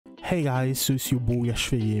Hey guys, so it's your boy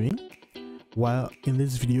YASHViR GAMiNG. Well, in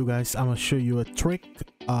this video guys, I'm gonna show you a trick.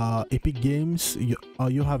 Epic Games,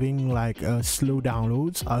 you're having like slow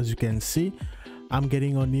downloads. As you can see, I'm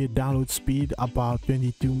getting only a download speed about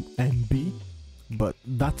 22 MB, but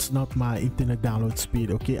that's not my internet download speed.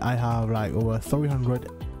 Okay, I have like over 300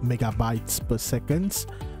 megabytes per second.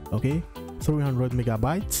 Okay, 300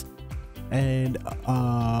 megabytes, and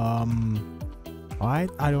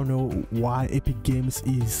alright, I don't know why Epic Games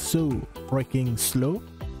is so freaking slow.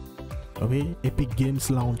 Okay, Epic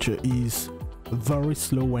Games launcher is very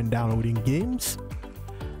slow when downloading games,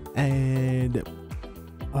 and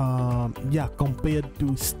yeah, compared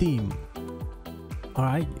to Steam.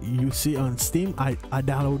 Alright, you see on Steam I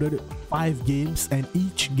downloaded 5 games and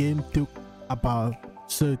each game took about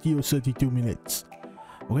 30 or 32 minutes.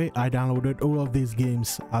 Okay, I downloaded all of these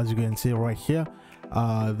games, as you can see right here.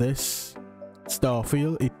 This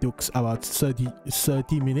Starfield, it took about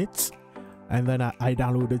 30 minutes, and then I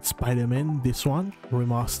downloaded Spider-Man. This one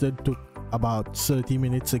remastered took about 30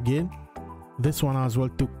 minutes again. This one as well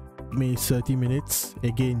took me 30 minutes,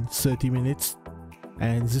 again 30 minutes,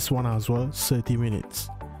 and this one as well 30 minutes.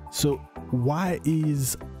 So why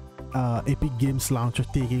is Epic Games launcher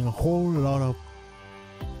taking a whole lot of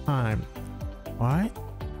time? Alright,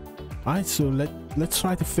 so let's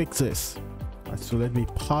try to fix this. Alright, so let me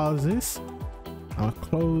pause this. I'll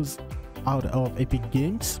close out of Epic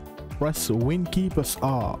Games, press Win key plus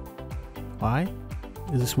R. Alright,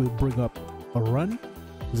 this will bring up a run.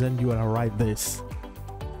 Then you wanna write this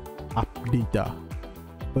updata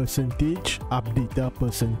 %updata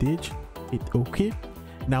 %. Hit OK.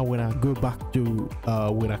 Now when I go back to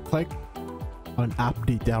when I click on app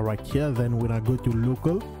data right here, then when I go to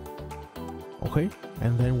local, okay,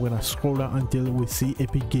 and then when I scroll down until we see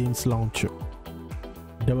Epic Games launcher,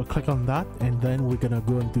 double click on that, and then we're gonna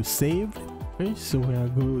go into saved. Okay, so we're gonna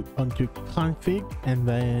go onto config and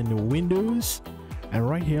then Windows, and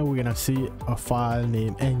right here we're gonna see a file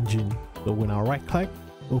name engine. So when I right click,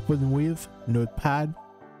 open with notepad.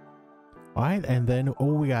 Alright, and then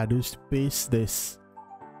all we gotta do is paste this.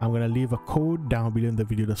 I'm gonna leave a code down below in the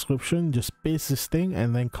video description. Just paste this thing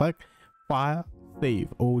and then click file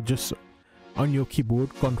save, or just on your keyboard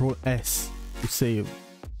Ctrl S to save.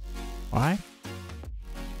 Alright,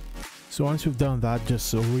 so once you've done that,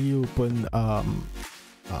 just reopen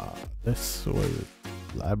this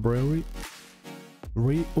library,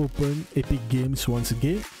 reopen Epic Games once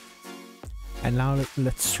again, and now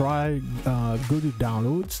let's try go to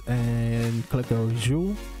downloads and click a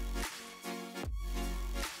resume.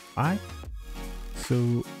 Alright,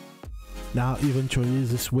 so now eventually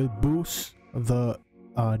this will boost the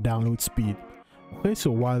download speed. Okay,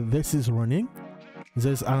 so while this is running,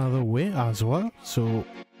 there's another way as well. So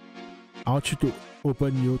I want you to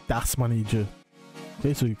open your task manager.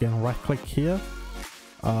 Okay, so you can right click here,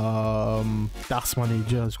 task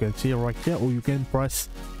manager, as you can see right here, or you can press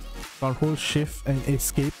Ctrl Shift and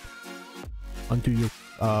Escape onto your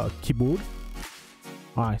keyboard.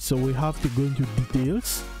 Alright, so we have to go into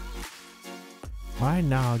details. Alright,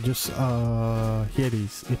 now just here it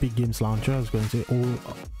is, Epic Games launcher. I was going to say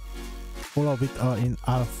all of it are in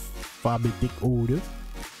alphabetic order.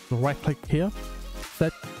 So right click here,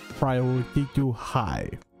 set priority to high.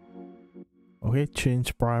 Okay,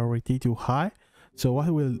 change priority to high. So what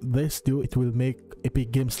will this do? It will make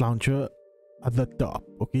Epic Games launcher at the top.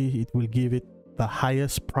 Okay, it will give it the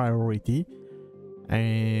highest priority,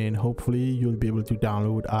 and hopefully you'll be able to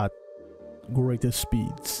download at greater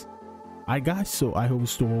speeds. Alright guys, so I hope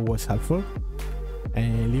this tutorial was helpful,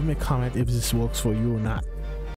 and leave me a comment if this works for you or not.